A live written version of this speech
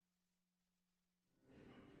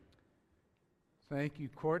Thank you,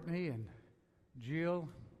 Courtney and Jill,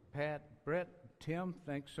 Pat, Brett, Tim.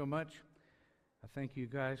 Thanks so much. I thank you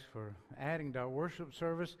guys for adding to our worship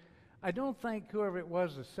service. I don't thank whoever it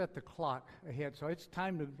was that set the clock ahead, so it's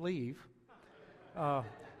time to leave.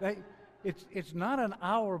 It's not an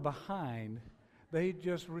hour behind. They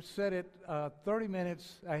just set it 30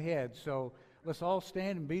 minutes ahead, so let's all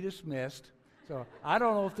stand and be dismissed. So I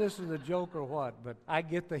don't know if this is a joke or what, but I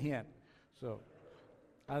get the hint. So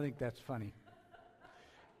I think that's funny.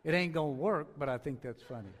 It ain't going to work, but I think that's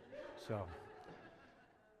funny. So,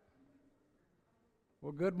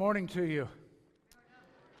 well, good morning to you.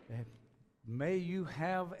 And may you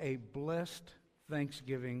have a blessed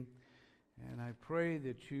Thanksgiving, and I pray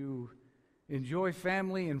that you enjoy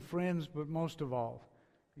family and friends, but most of all,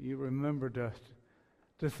 you remember to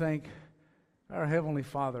thank our Heavenly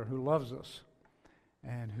Father who loves us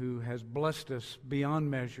and who has blessed us beyond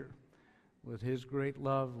measure with His great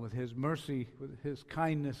love, with His mercy, with His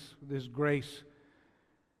kindness, with His grace,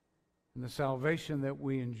 and the salvation that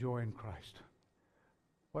we enjoy in Christ.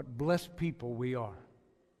 What blessed people we are.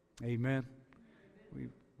 Amen.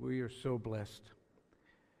 We are so blessed.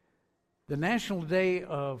 The National Day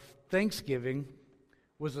of Thanksgiving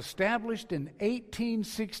was established in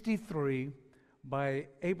 1863 by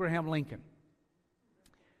Abraham Lincoln.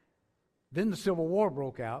 Then the Civil War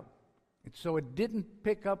broke out, and so it didn't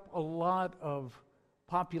pick up a lot of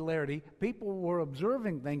popularity. People were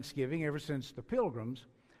observing Thanksgiving ever since the Pilgrims,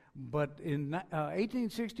 but in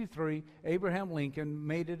 1863, Abraham Lincoln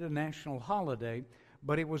made it a national holiday,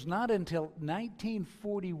 but it was not until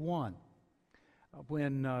 1941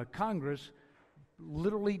 when Congress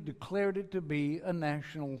literally declared it to be a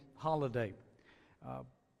national holiday.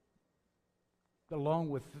 Along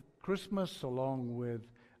with Christmas, along with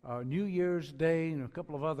New Year's Day, and a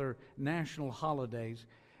couple of other national holidays.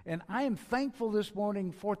 And I am thankful this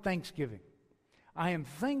morning for Thanksgiving. I am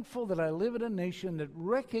thankful that I live in a nation that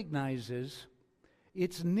recognizes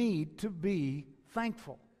its need to be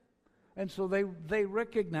thankful. And so they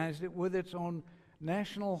recognized it with its own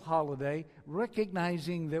national holiday,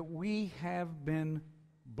 recognizing that we have been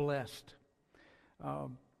blessed.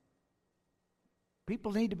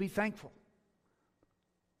 People need to be thankful.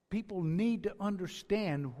 People need to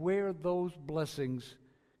understand where those blessings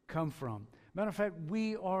come from. Matter of fact,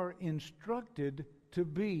 we are instructed to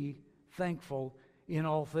be thankful in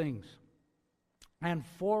all things and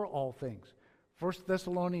for all things. 1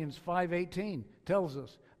 Thessalonians 5:18 tells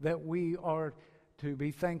us that we are to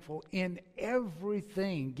be thankful in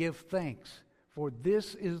everything. Give thanks, for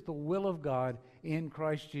this is the will of God in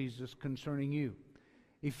Christ Jesus concerning you.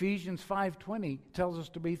 Ephesians 5:20 tells us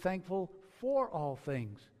to be thankful for all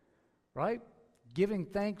things. Right? Giving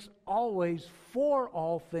thanks always for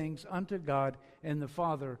all things unto God and the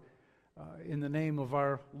Father in the name of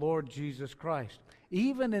our Lord Jesus Christ.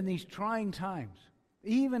 Even in these trying times,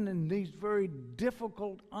 even in these very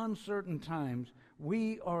difficult, uncertain times,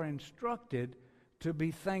 we are instructed to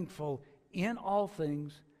be thankful in all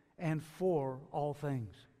things and for all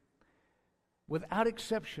things. Without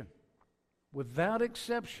exception,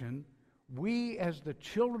 we as the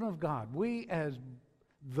children of God, we as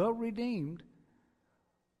the redeemed,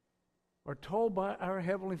 are told by our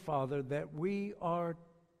Heavenly Father that we are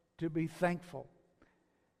to be thankful.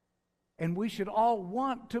 And we should all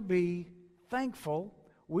want to be thankful.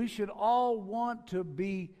 We should all want to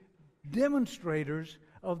be demonstrators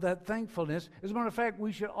of that thankfulness. As a matter of fact,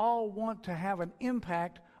 we should all want to have an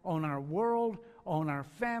impact on our world, on our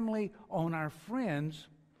family, on our friends.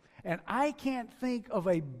 And I can't think of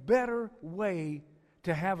a better way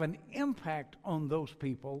to have an impact on those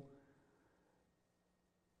people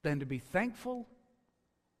than to be thankful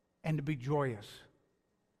and to be joyous.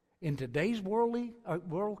 In today's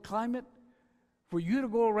world climate, for you to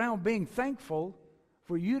go around being thankful,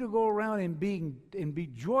 for you to go around and be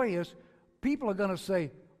joyous, people are going to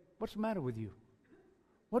say, "What's the matter with you?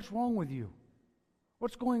 What's wrong with you?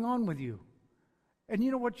 What's going on with you?" And you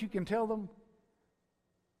know what you can tell them?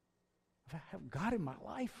 I have God in my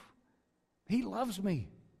life. He loves me.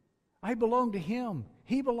 I belong to Him.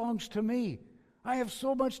 He belongs to me. I have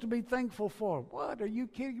so much to be thankful for. What? Are you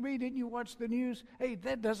kidding me? Didn't you watch the news? Hey,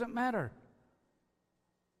 that doesn't matter.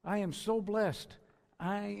 I am so blessed.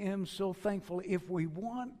 I am so thankful. If we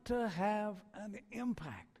want to have an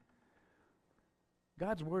impact,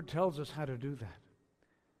 God's Word tells us how to do that.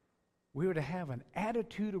 We are to have an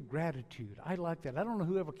attitude of gratitude. I like that. I don't know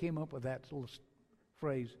whoever came up with that little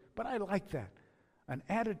phrase, but I like that. An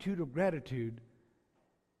attitude of gratitude,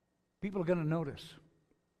 people are going to notice.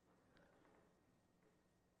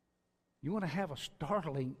 You want to have a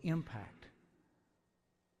startling impact,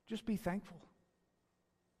 just be thankful.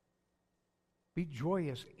 Be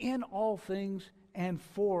joyous in all things and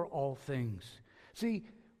for all things. See,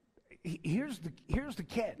 here's the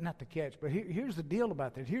catch, not the catch, but here's the deal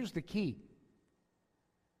about that. Here's the key.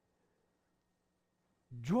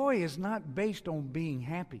 Joy is not based on being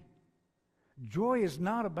happy. Joy is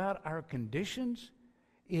not about our conditions.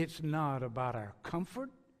 It's not about our comfort.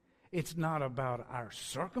 It's not about our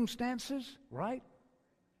circumstances, right?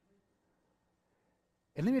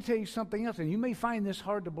 And let me tell you something else, and you may find this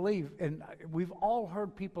hard to believe, and we've all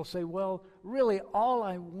heard people say, well, really, all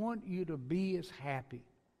I want you to be is happy.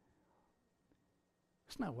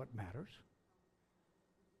 That's not what matters.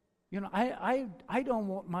 You know, I don't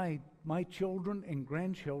want my children and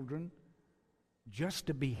grandchildren just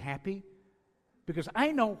to be happy, because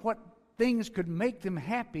I know what things could make them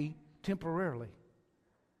happy temporarily.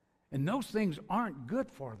 And those things aren't good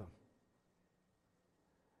for them.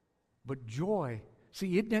 But joy,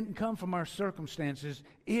 see, it didn't come from our circumstances.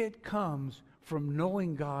 It comes from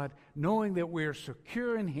knowing God, knowing that we're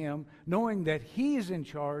secure in Him, knowing that He is in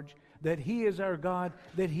charge, that He is our God,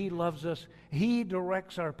 that He loves us, He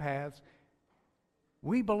directs our paths.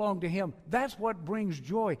 We belong to Him. That's what brings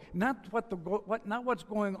joy, not what's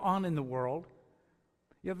going on in the world.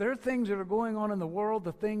 Yeah, there are things that are going on in the world,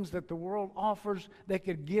 the things that the world offers that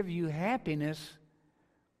could give you happiness,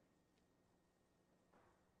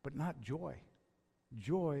 but not joy.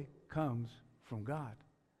 Joy comes from God.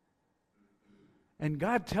 And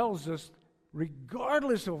God tells us,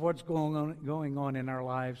 regardless of what's going on in our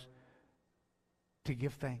lives, to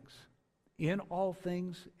give thanks in all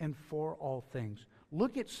things and for all things.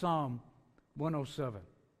 Look at Psalm 107.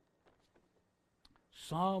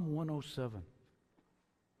 Psalm 107.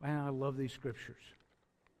 Man, I love these scriptures.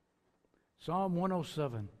 Psalm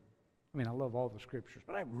 107. I mean, I love all the scriptures,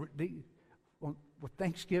 but with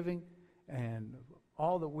Thanksgiving and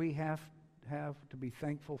all that we have to be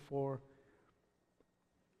thankful for,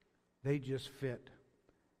 they just fit.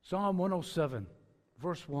 Psalm 107,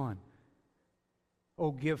 verse 1. Oh,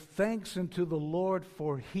 give thanks unto the Lord,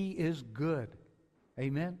 for He is good.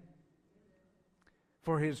 Amen.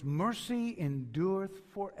 For His mercy endureth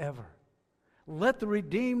forever. Let the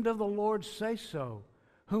redeemed of the Lord say so,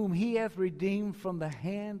 whom He hath redeemed from the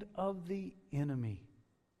hand of the enemy.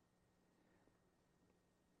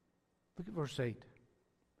 Look at verse 8.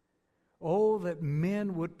 Oh, that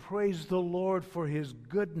men would praise the Lord for His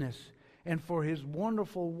goodness and for His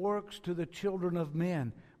wonderful works to the children of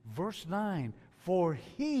men. Verse 9. For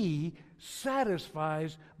He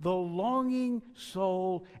satisfies the longing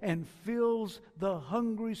soul and fills the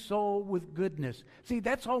hungry soul with goodness. See,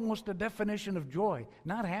 that's almost a definition of joy,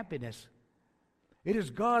 not happiness. It is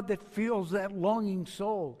God that fills that longing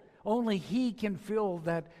soul. Only He can fill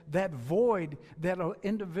that void that an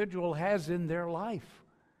individual has in their life.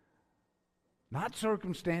 Not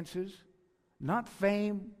circumstances, not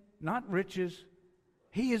fame, not riches.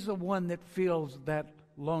 He is the one that fills that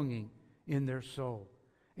longing in their soul.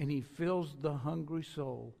 And He fills the hungry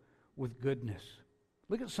soul with goodness.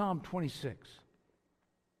 Look at Psalm 26.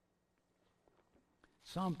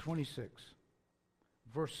 Psalm 26,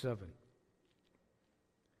 verse 7.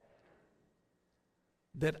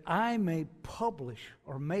 That I may publish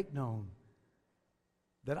or make known,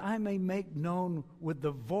 that I may make known with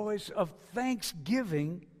the voice of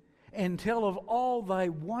thanksgiving and tell of all Thy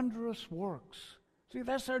wondrous works. See,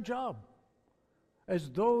 that's our job. As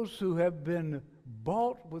those who have been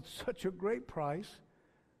bought with such a great price,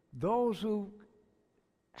 those who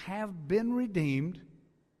have been redeemed,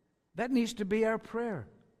 that needs to be our prayer.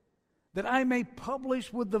 That I may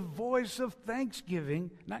publish with the voice of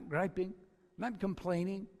thanksgiving, not griping, not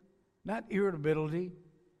complaining, not irritability,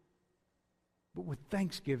 but with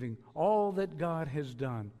thanksgiving, all that God has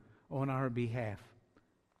done on our behalf.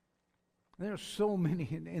 There are so many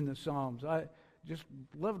in the Psalms. I just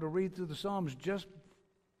love to read through the Psalms just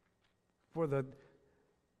for the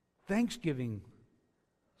Thanksgiving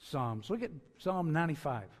Psalms. Look at Psalm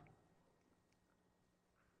 95,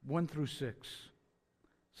 1 through 6.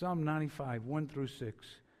 Psalm 95, 1 through 6.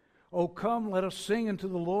 O come, let us sing unto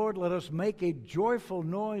the Lord. Let us make a joyful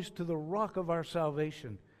noise to the rock of our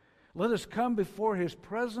salvation. Let us come before His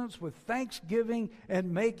presence with thanksgiving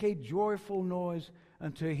and make a joyful noise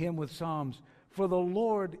unto Him with psalms. For the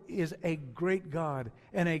Lord is a great God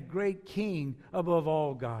and a great King above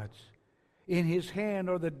all gods. In His hand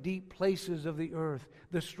are the deep places of the earth.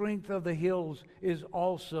 The strength of the hills is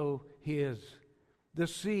also His. The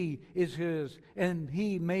sea is His, and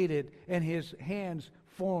He made it, and His hands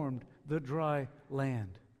formed the dry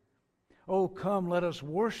land. Oh, come, let us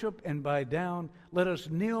worship and bow down. Let us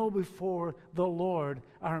kneel before the Lord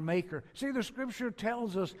our Maker. See, the Scripture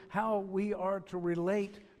tells us how we are to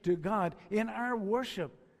relate to God in our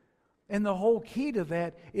worship. And the whole key to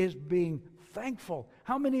that is being thankful.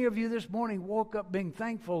 How many of you this morning woke up being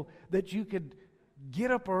thankful that you could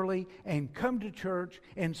get up early and come to church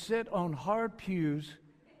and sit on hard pews?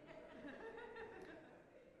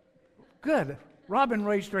 Good. Robin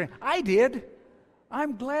raised her hand. I did.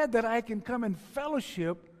 I'm glad that I can come and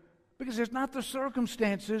fellowship, because it's not the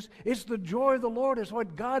circumstances, it's the joy of the Lord. It's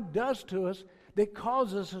what God does to us that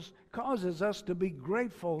causes us to be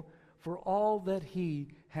grateful for all that He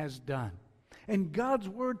has done. And God's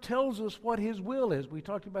Word tells us what His will is. We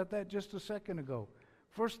talked about that just a second ago.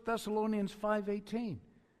 1 Thessalonians 5:18.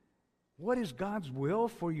 What is God's will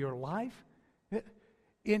for your life?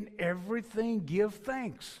 In everything give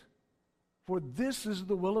thanks, for this is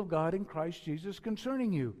the will of God in Christ Jesus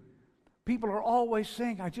concerning you. People are always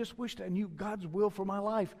saying, I just wish I knew God's will for my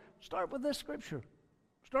life. Start with this scripture.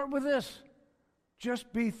 Start with this.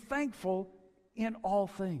 Just be thankful in all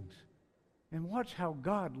things. And watch how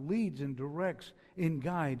God leads and directs and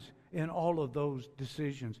guides in all of those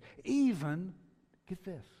decisions. Even, get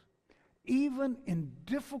this, even in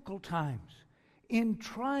difficult times, in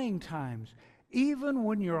trying times, even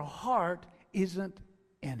when your heart isn't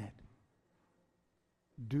in it,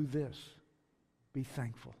 do this. Be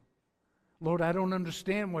thankful. Lord, I don't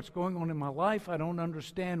understand what's going on in my life. I don't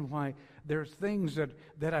understand why there's things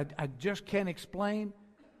that I just can't explain.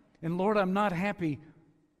 And Lord, I'm not happy,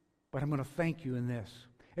 but I'm going to thank you in this.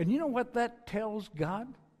 And you know what that tells God?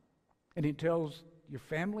 And it tells your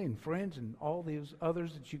family and friends and all these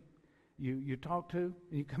others that you talk to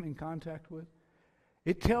and you come in contact with.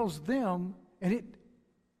 It tells them, and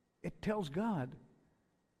it tells God,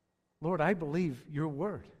 Lord, I believe your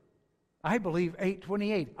word. I believe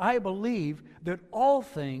 8:28. I believe that all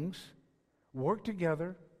things work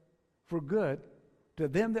together for good to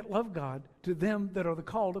them that love God, to them that are the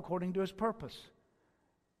called according to His purpose.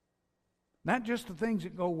 Not just the things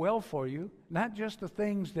that go well for you, not just the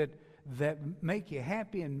things that make you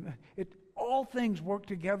happy, and all things work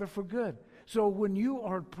together for good. So when you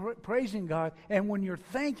are praising God and when you're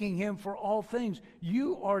thanking Him for all things,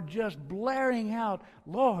 you are just blaring out,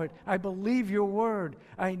 Lord, I believe your word.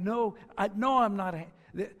 I know I'm not...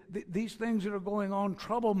 These things that are going on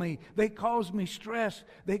trouble me. They cause me stress.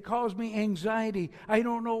 They cause me anxiety. I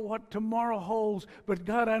don't know what tomorrow holds, but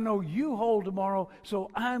God, I know you hold tomorrow, so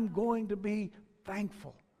I'm going to be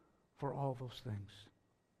thankful for all those things.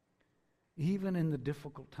 Even in the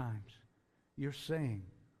difficult times, you're saying,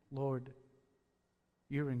 Lord,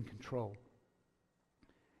 you're in control.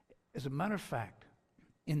 As a matter of fact,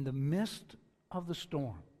 in the midst of the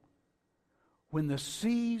storm, when the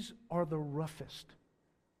seas are the roughest,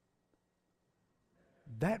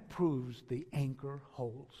 that proves the anchor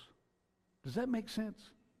holds. Does that make sense?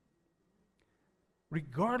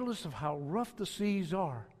 Regardless of how rough the seas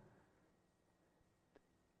are,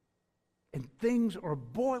 and things are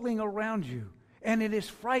boiling around you, and it is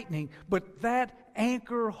frightening, but that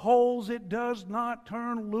anchor holds. It does not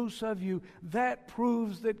turn loose of you. That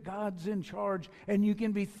proves that God's in charge, and you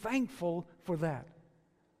can be thankful for that.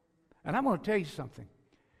 And I'm going to tell you something.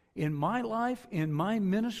 In my life, in my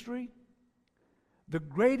ministry, the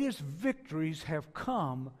greatest victories have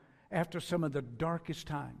come after some of the darkest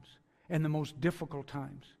times and the most difficult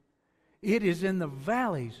times. It is in the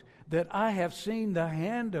valleys that I have seen the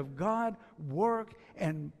hand of God work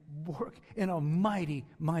and work in a mighty,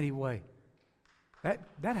 mighty way.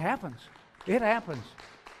 That happens. It happens.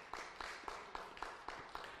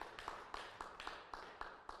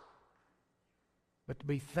 But to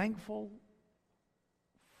be thankful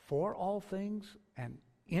for all things and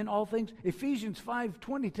in all things, Ephesians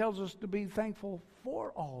 5:20 tells us to be thankful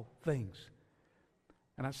for all things.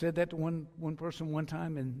 And I said that to one person one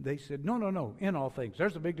time, and they said, no, in all things.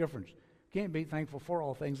 There's a big difference. You can't be thankful for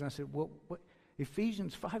all things. And I said, well, what?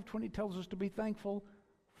 Ephesians 5:20 tells us to be thankful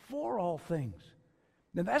for all things.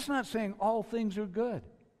 Now, that's not saying all things are good.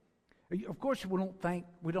 Of course, we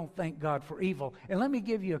don't thank God for evil. And let me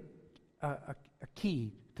give you a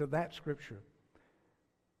key to that scripture.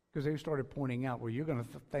 Because they started pointing out, well, you're going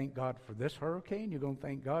to thank God for this hurricane, you're going to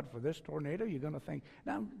thank God for this tornado, you're going to thank...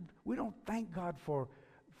 Now, we don't thank God for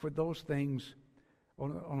those things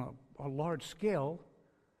on a large scale.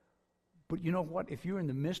 But you know what? If you're in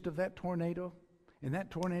the midst of that tornado, and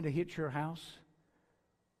that tornado hits your house,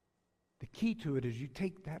 the key to it is you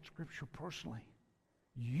take that scripture personally.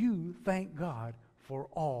 You thank God for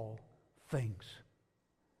all things.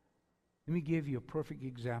 Let me give you a perfect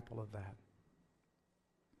example of that.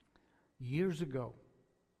 Years ago,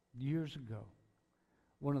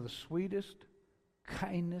 one of the sweetest,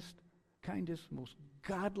 kindest, most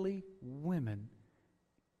godly women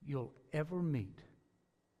you'll ever meet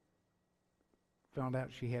found out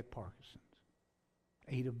she had Parkinson's.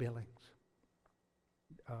 Ada Billings,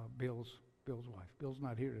 Bill's wife. Bill's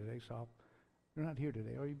not here today, so you're not here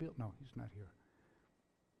today. Are you, Bill? No, he's not here.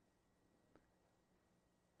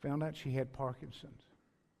 Found out she had Parkinson's,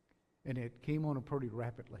 and it came on her pretty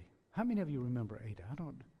rapidly. How many of you remember Ada?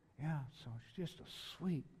 Yeah, so she's just a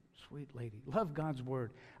sweet, sweet lady. Love God's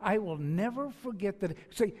Word. I will never forget that.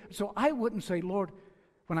 So I wouldn't say, Lord,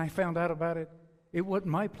 when I found out about it, it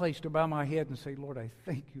wasn't my place to bow my head and say, Lord, I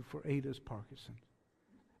thank you for Ada's Parkinson's.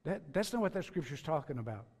 That's not what that scripture's talking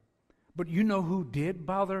about. But you know who did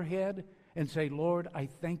bow their head and say, Lord, I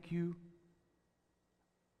thank you,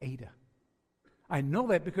 Ada. I know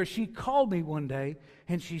that because she called me one day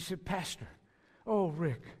and she said, Pastor, oh,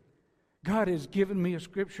 Rick, God has given me a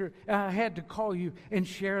scripture. I had to call you and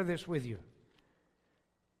share this with you.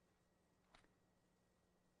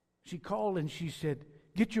 She called and she said,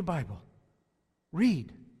 get your Bible.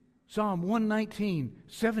 Read Psalm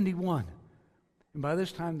 119:71. And by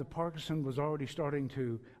this time, the Parkinson was already starting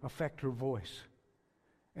to affect her voice.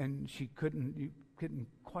 And you couldn't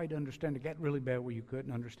quite understand. It got really bad where you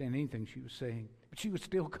couldn't understand anything she was saying. But she would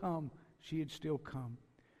still come. She had still come.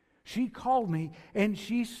 She called me and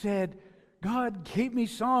she said, God gave me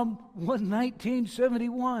Psalm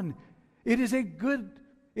 119:71. It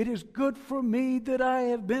is good for me that I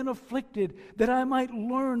have been afflicted, that I might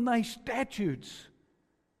learn thy statutes.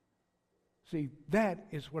 See, that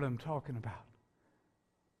is what I'm talking about.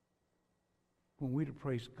 When we to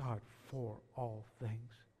praise God for all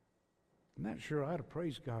things. I'm not sure I ought to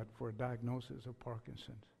praise God for a diagnosis of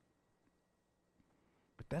Parkinson's.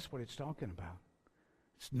 But that's what it's talking about.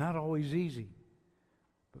 It's not always easy.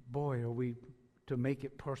 But boy, are we to make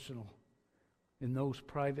it personal in those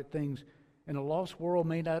private things. And a lost world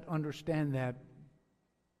may not understand that.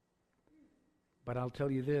 But I'll tell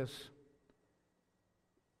you this.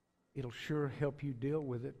 It'll sure help you deal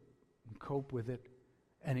with it and cope with it.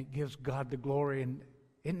 And it gives God the glory. And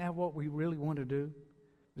isn't that what we really want to do?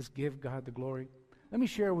 Just give God the glory. Let me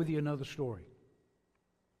share with you another story.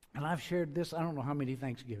 And I've shared this, I don't know how many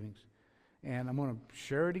Thanksgivings. And I'm going to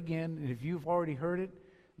share it again. And if you've already heard it,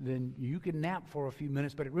 then you can nap for a few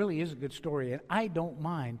minutes. But it really is a good story. And I don't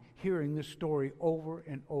mind hearing this story over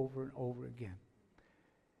and over and over again.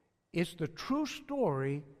 It's the true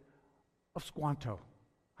story of Squanto.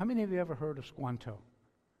 How many of you ever heard of Squanto?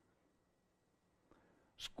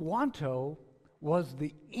 Squanto was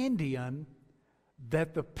the Indian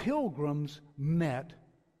that the Pilgrims met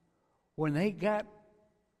when they got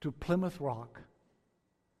to Plymouth Rock.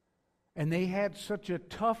 And they had such a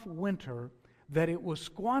tough winter that it was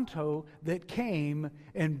Squanto that came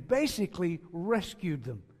and basically rescued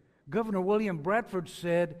them. Governor William Bradford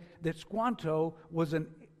said that Squanto was an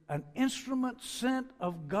instrument sent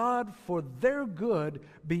of God for their good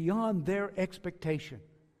beyond their expectation.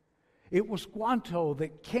 It was Squanto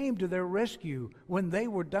that came to their rescue when they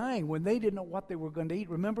were dying, when they didn't know what they were going to eat.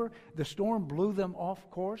 Remember, the storm blew them off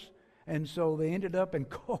course, and so they ended up in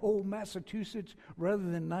cold Massachusetts rather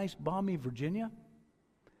than nice, balmy Virginia.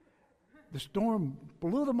 The storm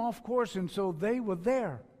blew them off course, and so they were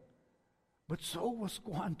there. But so was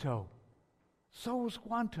Squanto. So was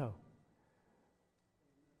Squanto.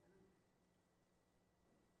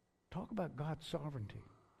 Talk about God's sovereignty.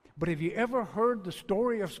 But have you ever heard the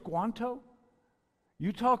story of Squanto?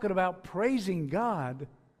 You talking about praising God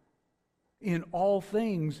in all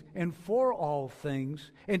things and for all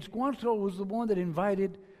things. And Squanto was the one that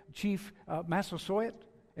invited Chief Massasoit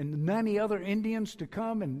and many other Indians to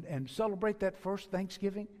come and celebrate that first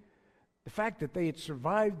Thanksgiving. The fact that they had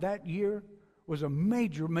survived that year was a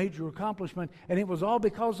major, major accomplishment, and it was all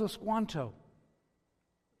because of Squanto.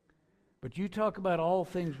 But you talk about all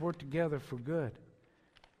things work together for good.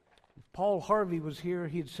 If Paul Harvey was here,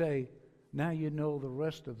 he'd say, now you know the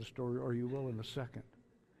rest of the story, or you will in a second.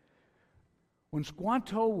 When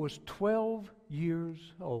Squanto was 12 years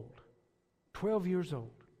old,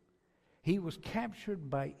 he was captured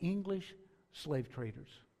by English slave traders.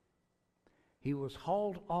 He was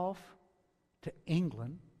hauled off to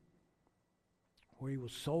England, where he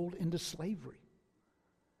was sold into slavery.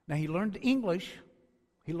 Now he learned English.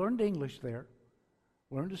 He learned English there,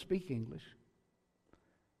 learned to speak English.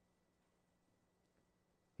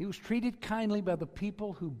 He was treated kindly by the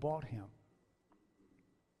people who bought him.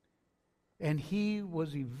 And he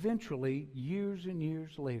was eventually, years and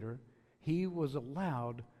years later, he was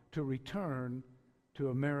allowed to return to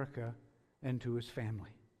America and to his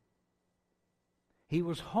family. He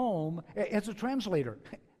was home as a translator.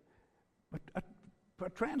 A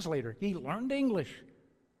translator. He learned English.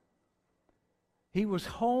 He was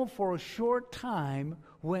home for a short time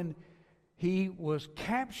when he was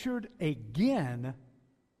captured again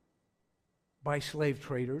by slave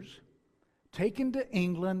traders, taken to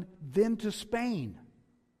England, then to Spain.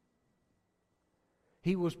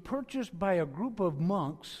 He was purchased by a group of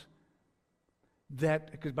monks that,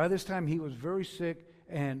 because by this time he was very sick,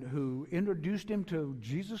 and who introduced him to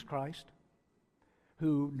Jesus Christ,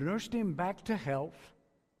 who nursed him back to health.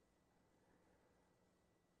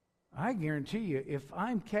 I guarantee you, if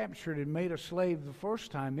I'm captured and made a slave the first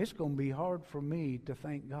time, it's going to be hard for me to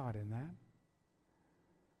thank God in that.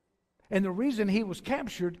 And the reason he was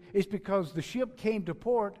captured is because the ship came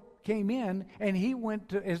in, and he went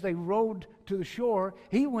to, as they rowed to the shore,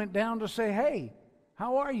 he went down to say, "Hey,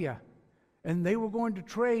 how are you?" And they were going to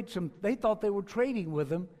trade they thought they were trading with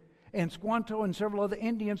him, and Squanto and several other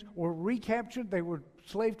Indians were recaptured. They were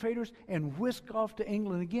slave traders and whisked off to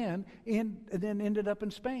England again, and then ended up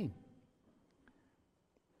in Spain.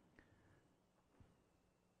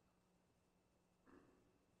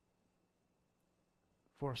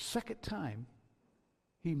 For a second time,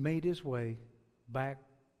 he made his way back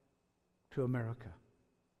to America.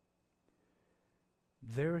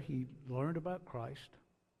 There he learned about Christ.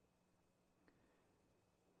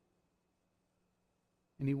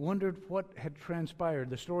 And he wondered what had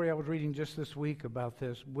transpired. The story I was reading just this week about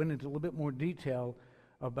this went into a little bit more detail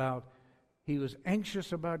about he was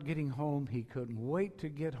anxious about getting home. He couldn't wait to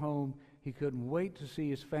get home. He couldn't wait to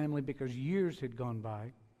see his family because years had gone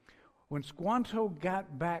by. When Squanto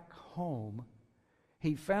got back home,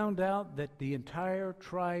 he found out that the entire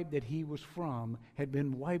tribe that he was from had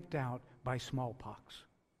been wiped out by smallpox.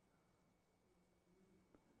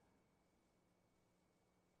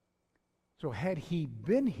 So had he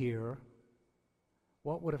been here,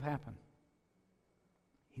 what would have happened?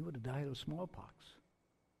 He would have died of smallpox.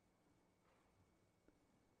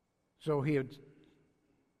 So he had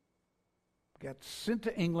got sent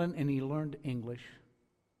to England, and he learned English.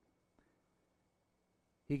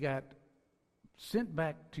 He got sent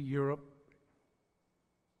back to Europe,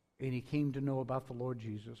 and he came to know about the Lord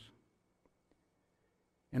Jesus.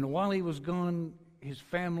 And while he was gone, his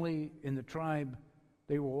family and the tribe,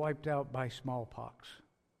 they were wiped out by smallpox.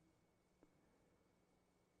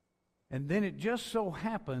 And then it just so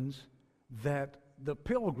happens that the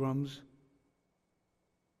Pilgrims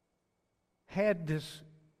had this,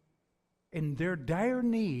 in their dire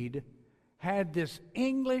need, had this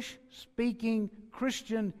English-speaking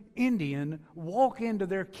Christian Indian walk into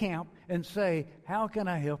their camp and say, "How can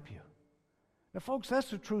I help you?" Now, folks,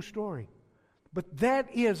 that's a true story. But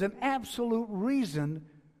that is an absolute reason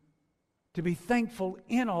to be thankful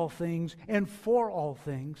in all things and for all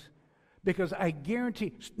things, because I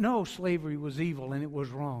guarantee, no, slavery was evil and it was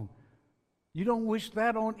wrong. You don't wish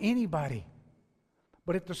that on anybody.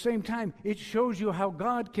 But at the same time, it shows you how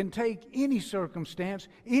God can take any circumstance,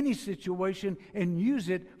 any situation, and use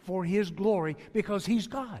it for His glory, because He's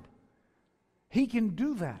God. He can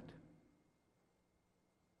do that.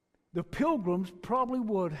 The Pilgrims probably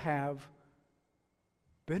would have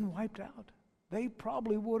been wiped out. They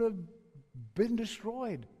probably would have been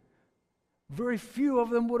destroyed. Very few of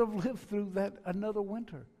them would have lived through that another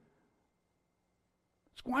winter.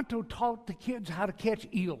 Squanto taught the kids how to catch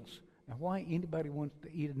eels. Now, why anybody wants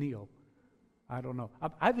to eat an eel, I don't know.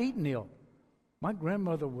 I've eaten eel. My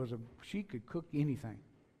grandmother she could cook anything,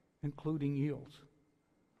 including eels.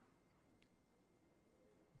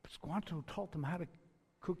 Squanto taught them how to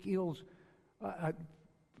cook eels.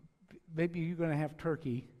 Maybe you're going to have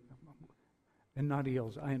turkey and not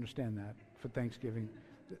eels. I understand that for Thanksgiving.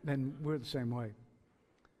 Then we're the same way.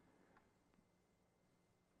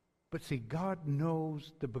 But see, God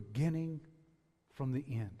knows the beginning from the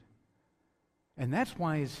end. And that's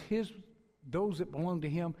why it's those that belong to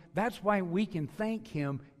Him, that's why we can thank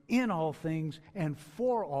Him in all things and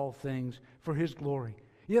for all things for His glory.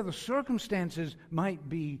 Yeah, the circumstances might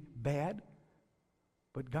be bad,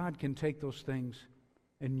 but God can take those things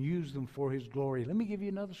and use them for His glory. Let me give you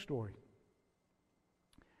another story.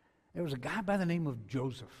 There was a guy by the name of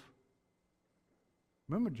Joseph.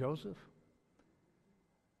 Remember Joseph?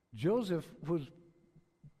 Joseph was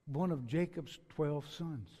one of Jacob's 12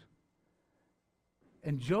 sons.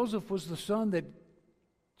 And Joseph was the son that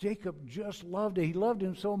Jacob just loved. He loved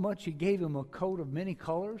him so much he gave him a coat of many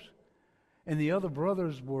colors. And the other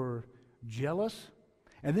brothers were jealous.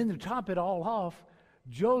 And then to top it all off,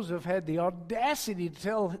 Joseph had the audacity to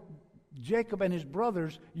tell Jacob and his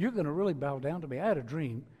brothers, "You're going to really bow down to me. I had a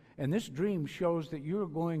dream, and this dream shows that you're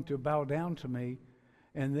going to bow down to me."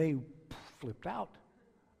 And they flipped out.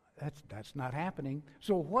 That's not happening.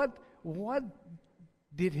 So what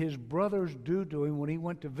did his brothers do to him when he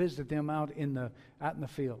went to visit them out in the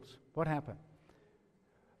fields? What happened?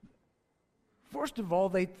 First of all,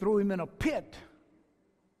 they threw him in a pit.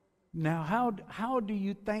 Now, how do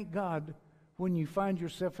you thank God when you find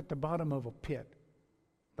yourself at the bottom of a pit?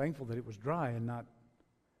 Thankful that it was dry and not,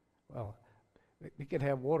 well, it could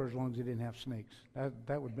have water as long as it didn't have snakes.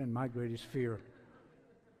 That would have been my greatest fear.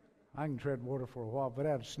 I can tread water for a while, but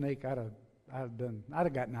out of snake, I'd have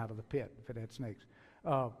gotten out of the pit if it had snakes.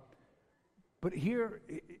 But here,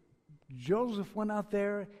 Joseph went out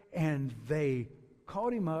there and they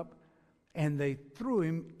caught him up and they threw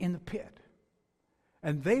him in the pit.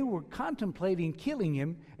 And they were contemplating killing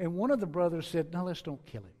him, and one of the brothers said, no, let's don't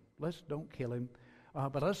kill him. Let's don't kill him,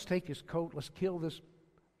 but let's take his coat, let's kill this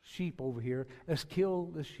sheep over here, let's kill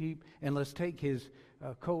the sheep, and let's take his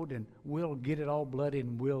coat, and we'll get it all bloody,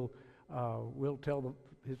 and we'll tell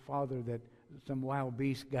his father that some wild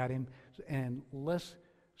beast got him, and let's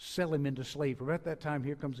sell him into slavery. At that time,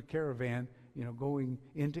 here comes a caravan, going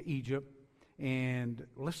into Egypt, and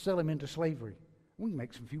let's sell him into slavery. We can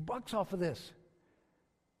make some few bucks off of this.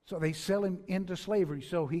 So they sell him into slavery.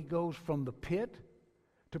 So he goes from the pit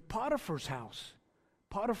to Potiphar's house.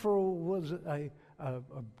 Potiphar was a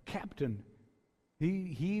captain.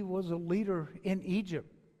 He was a leader in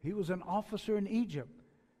Egypt. He was an officer in Egypt.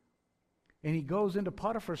 And he goes into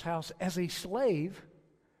Potiphar's house as a slave.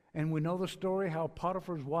 And we know the story how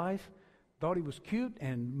Potiphar's wife thought he was cute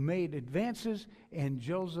and made advances. And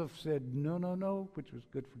Joseph said, no, which was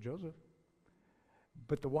good for Joseph.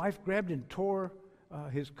 But the wife grabbed and tore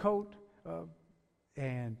his coat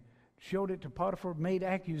and showed it to Potiphar, made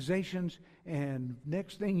accusations, and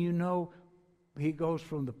next thing you know, he goes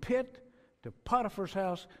from the pit to Potiphar's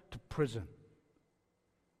house to prison.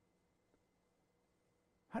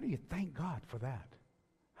 How do you thank God for that?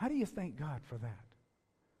 How do you thank God for that?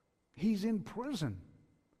 He's in prison.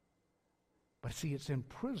 But see, it's in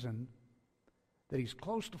prison that he's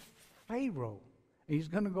close to Pharaoh. He's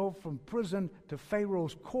going to go from prison to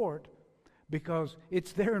Pharaoh's court, because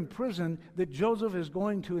it's there in prison that Joseph is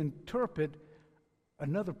going to interpret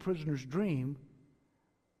another prisoner's dream,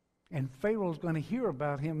 and Pharaoh's going to hear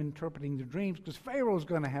about him interpreting the dreams, because Pharaoh's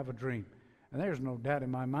going to have a dream. And there's no doubt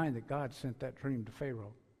in my mind that God sent that dream to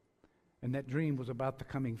Pharaoh. And that dream was about the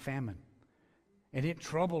coming famine. And it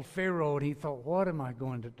troubled Pharaoh, and he thought, what am I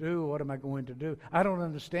going to do? What am I going to do? I don't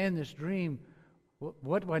understand this dream.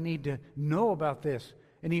 What do I need to know about this?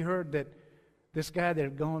 And he heard that this guy that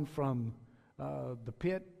had gone from the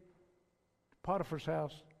pit, Potiphar's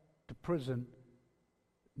house, to prison.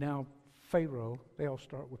 Now, Pharaoh, they all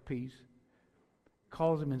start with peace,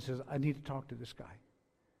 calls him and says, I need to talk to this guy.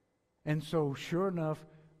 And so, sure enough,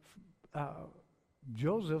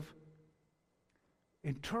 Joseph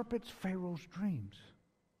interprets Pharaoh's dreams.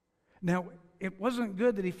 Now, it wasn't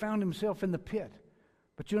good that he found himself in the pit,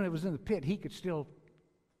 but it was in the pit, he could still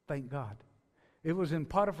thank God. It was in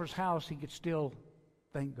Potiphar's house, he could still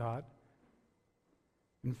thank God.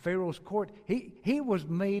 In Pharaoh's court, he was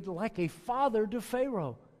made like a father to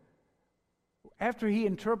Pharaoh. After he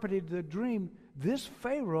interpreted the dream, this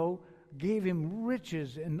Pharaoh gave him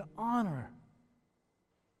riches and honor.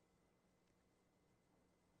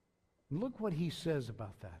 And look what he says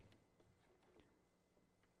about that.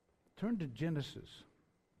 Turn to Genesis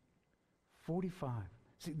 45.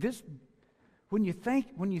 See, this, when you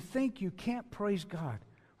think you can't praise God,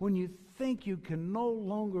 when you think you can no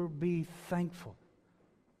longer be thankful,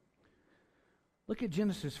 look at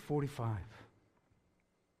Genesis 45,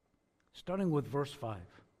 starting with verse 5.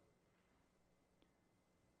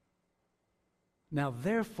 Now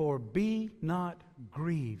therefore be not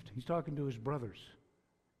grieved. He's talking to his brothers.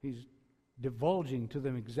 He's divulging to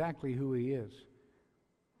them exactly who he is.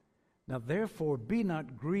 Now therefore be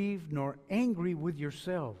not grieved nor angry with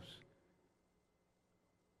yourselves.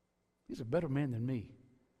 He's a better man than me.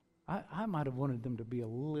 I might have wanted them to be a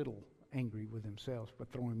little angry with themselves for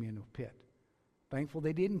throwing me into a pit. Thankful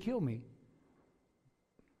they didn't kill me.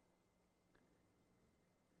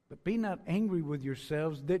 But be not angry with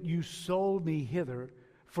yourselves that you sold me hither,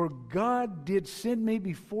 for God did send me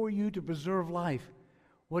before you to preserve life.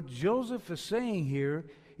 What Joseph is saying here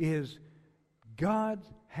is God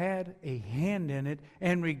had a hand in it,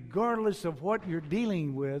 and regardless of what you're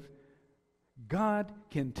dealing with, God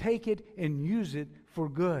can take it and use it for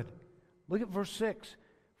good. Look at verse 6.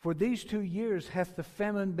 For these 2 years hath the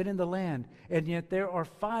famine been in the land, and yet there are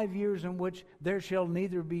 5 years in which there shall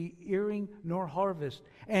neither be earing nor harvest.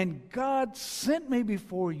 And God sent me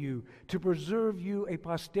before you to preserve you a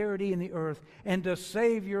posterity in the earth, and to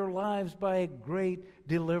save your lives by a great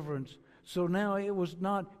deliverance. So now it was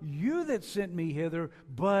not you that sent me hither,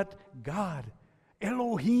 but God.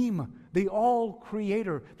 Elohim, the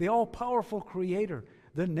all-creator, the all-powerful creator,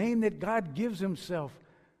 the name that God gives himself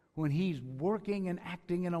when He's working and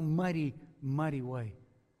acting in a mighty, mighty way.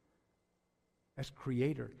 As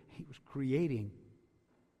Creator, He was creating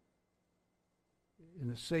in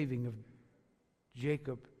the saving of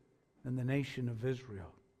Jacob and the nation of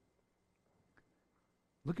Israel.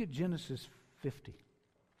 Look at Genesis 50.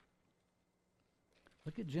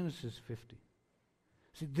 Look at Genesis 50.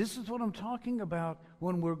 See, this is what I'm talking about.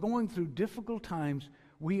 When we're going through difficult times,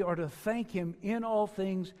 we are to thank Him in all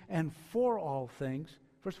things and for all things.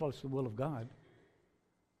 First of all, it's the will of God.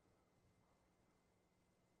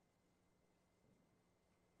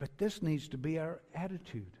 But this needs to be our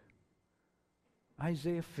attitude.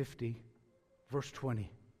 Isaiah 50, verse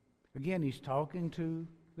 20. Again, he's talking to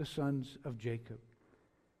the sons of Jacob.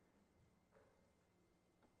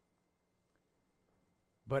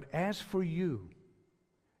 But as for you,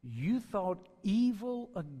 you thought evil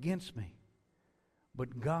against me,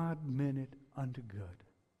 but God meant it unto good.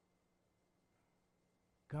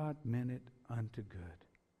 God meant it unto good,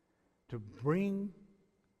 to bring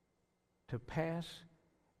to pass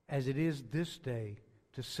as it is this day,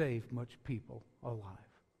 to save much people alive.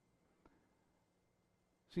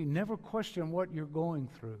 See, never question what you're going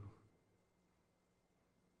through.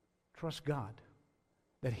 Trust God,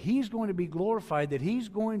 that He's going to be glorified, that He's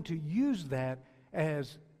going to use that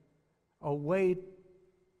as a way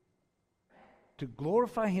to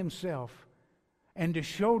glorify Himself and to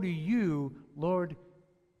show to you, Lord,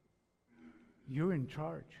 you're in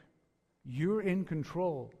charge. You're in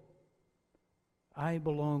control. I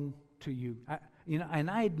belong to you. And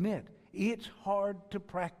I admit, it's hard to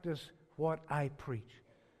practice what I preach.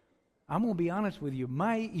 I'm going to be honest with you.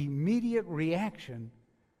 My immediate reaction,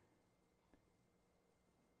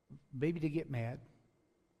 maybe to get mad,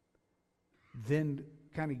 then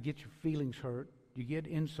kind of get your feelings hurt, you get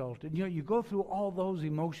insulted. You know, you go through all those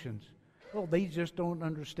emotions. Oh, they just don't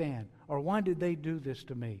understand. Or why did they do this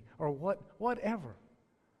to me? Or whatever.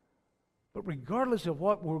 But regardless of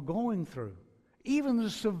what we're going through, even the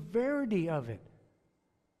severity of it,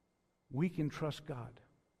 we can trust God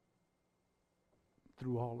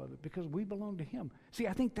through all of it because we belong to Him. See,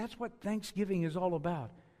 I think that's what Thanksgiving is all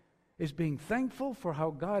about, is being thankful for how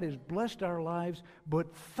God has blessed our lives,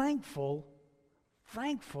 but thankful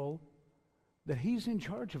that He's in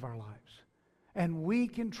charge of our lives. And we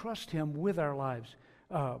can trust Him with our lives.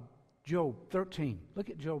 Job 13. Look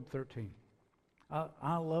at Job 13.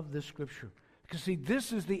 I love this scripture. Because, see,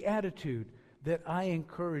 this is the attitude that I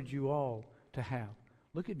encourage you all to have.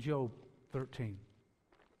 Look at Job 13.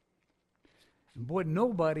 And boy,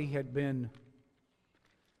 nobody had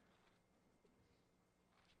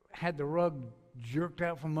the rug jerked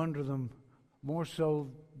out from under them more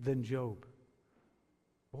so than Job.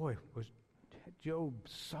 Boy, Job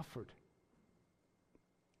suffered.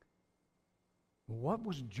 What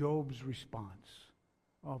was Job's response?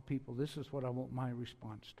 Oh, people, this is what I want my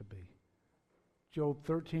response to be. Job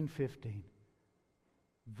 13:15.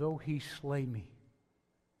 Though he slay me,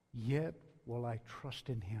 yet will I trust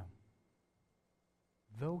in him.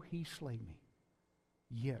 Though he slay me,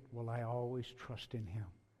 yet will I always trust in him.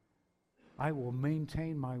 I will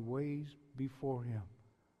maintain my ways before him.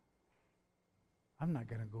 I'm not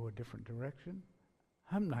going to go a different direction.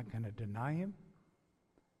 I'm not going to deny him.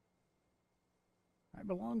 I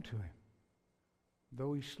belong to him.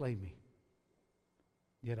 Though he slay me,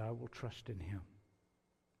 yet I will trust in him.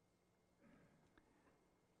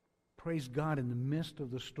 Praise God in the midst of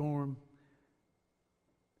the storm,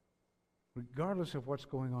 regardless of what's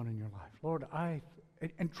going on in your life. Lord,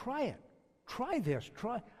 and try it. Try this.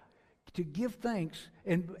 Try to give thanks.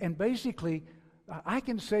 And basically, I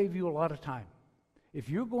can save you a lot of time. If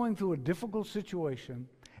you're going through a difficult situation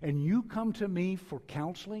and you come to me for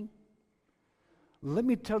counseling, let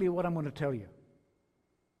me tell you what I'm going to tell you.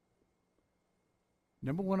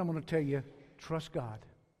 Number one, I'm going to tell you, trust God.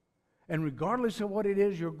 And regardless of what it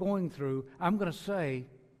is you're going through, I'm going to say,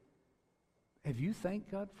 have you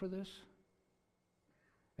thanked God for this?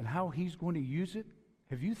 And how He's going to use it?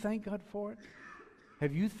 Have you thanked God for it?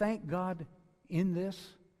 Have you thanked God in this?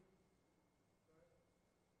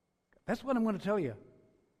 That's what I'm going to tell you.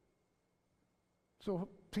 So,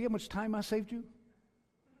 see how much time I saved you?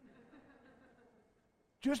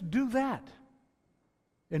 Just do that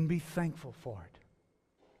and be thankful for it.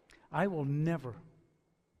 I will never,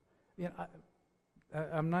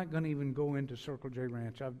 I'm not going to even go into Circle J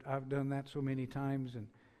Ranch. I've done that so many times,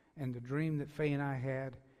 and the dream that Faye and I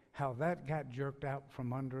had, how that got jerked out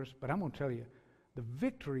from under us. But I'm going to tell you, the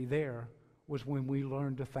victory there was when we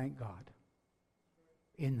learned to thank God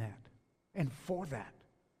in that and for that.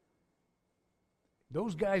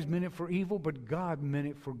 Those guys meant it for evil, but God meant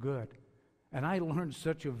it for good. And I learned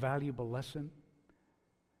such a valuable lesson.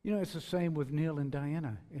 You know, it's the same with Neil and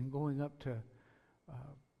Diana in going up to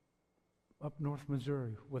up North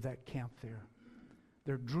Missouri with that camp there.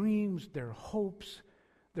 Their dreams, their hopes,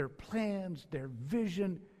 their plans, their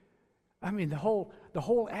vision. I mean, the whole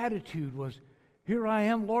attitude was, here I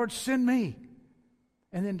am, Lord, send me.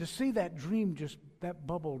 And then to see that dream just, that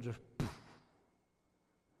bubble just,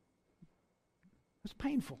 it's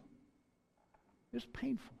painful. It's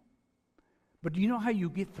painful. But do you know how you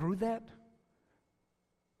get through that?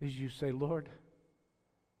 Is you say, Lord,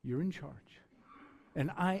 you're in charge. And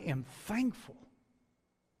I am thankful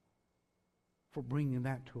for bringing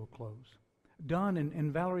that to a close. Don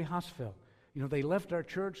and Valerie Hosfeld, you know, they left our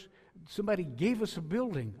church. Somebody gave us a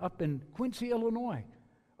building up in Quincy, Illinois.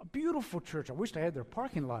 A beautiful church. I wished I had their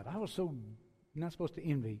parking lot. I was so not supposed to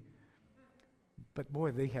envy. But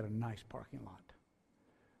boy, they had a nice parking lot.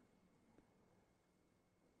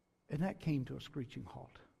 And that came to a screeching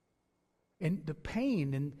halt. And the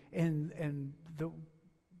pain and the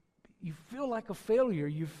you feel like a failure.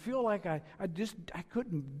 You feel like I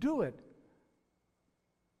couldn't do it.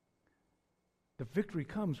 The victory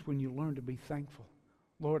comes when you learn to be thankful.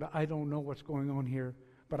 Lord, I don't know what's going on here,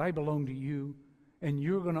 but I belong to you, and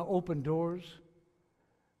you're going to open doors.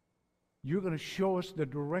 You're going to show us the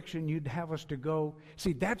direction you'd have us to go.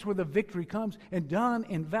 See, that's where the victory comes. And Don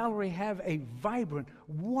and Valerie have a vibrant,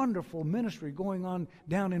 wonderful ministry going on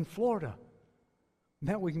down in Florida.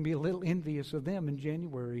 Now we can be a little envious of them in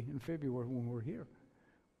January and February when we're here.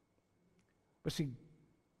 But see,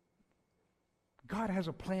 God has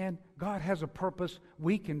a plan. God has a purpose.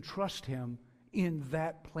 We can trust Him in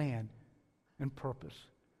that plan and purpose.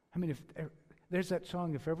 I mean, if there's that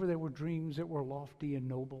song, if ever there were dreams that were lofty and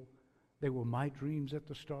noble, they were my dreams at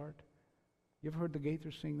the start. You ever heard the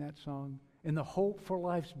Gaithers sing that song? And the hope for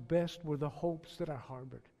life's best were the hopes that I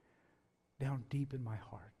harbored down deep in my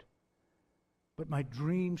heart. But my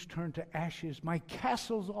dreams turned to ashes. My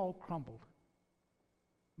castles all crumbled.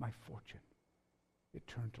 My fortune, it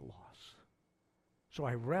turned to loss. So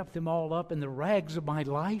I wrapped them all up in the rags of my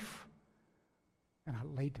life, and I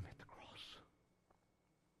laid them at the cross.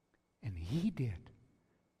 And He did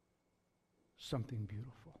something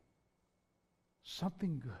beautiful,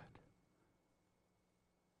 something good.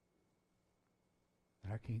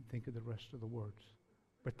 And I can't think of the rest of the words,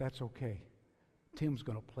 but that's okay. Tim's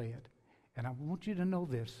going to play it. And I want you to know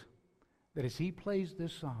this, that as he plays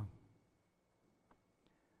this song,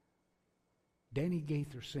 Danny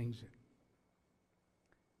Gaither sings it.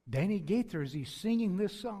 Danny Gaither, as he's singing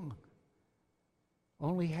this song,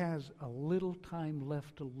 only has a little time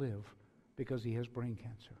left to live because he has brain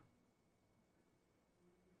cancer.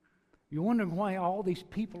 You're wondering why all these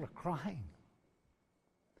people are crying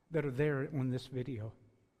that are there on this video.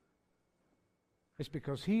 It's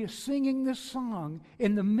because he is singing this song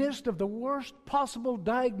in the midst of the worst possible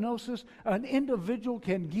diagnosis an individual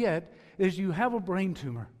can get is you have a brain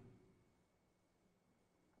tumor.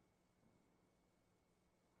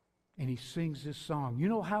 And he sings this song. You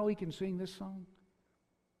know how he can sing this song?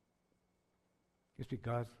 It's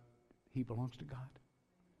because he belongs to God.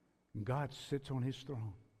 And God sits on His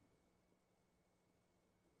throne.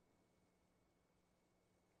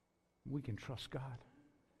 We can trust God.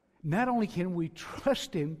 Not only can we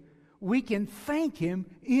trust Him, we can thank Him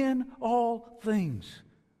in all things.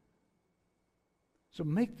 So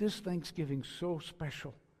make this Thanksgiving so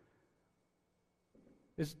special.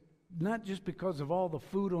 It's not just because of all the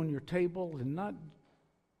food on your table and not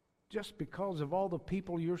just because of all the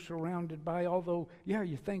people you're surrounded by, although, yeah,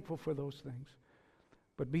 you're thankful for those things.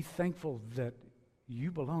 But be thankful that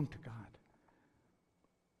you belong to God.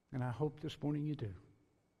 And I hope this morning you do.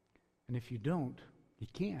 And if you don't, you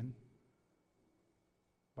can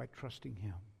by trusting Him.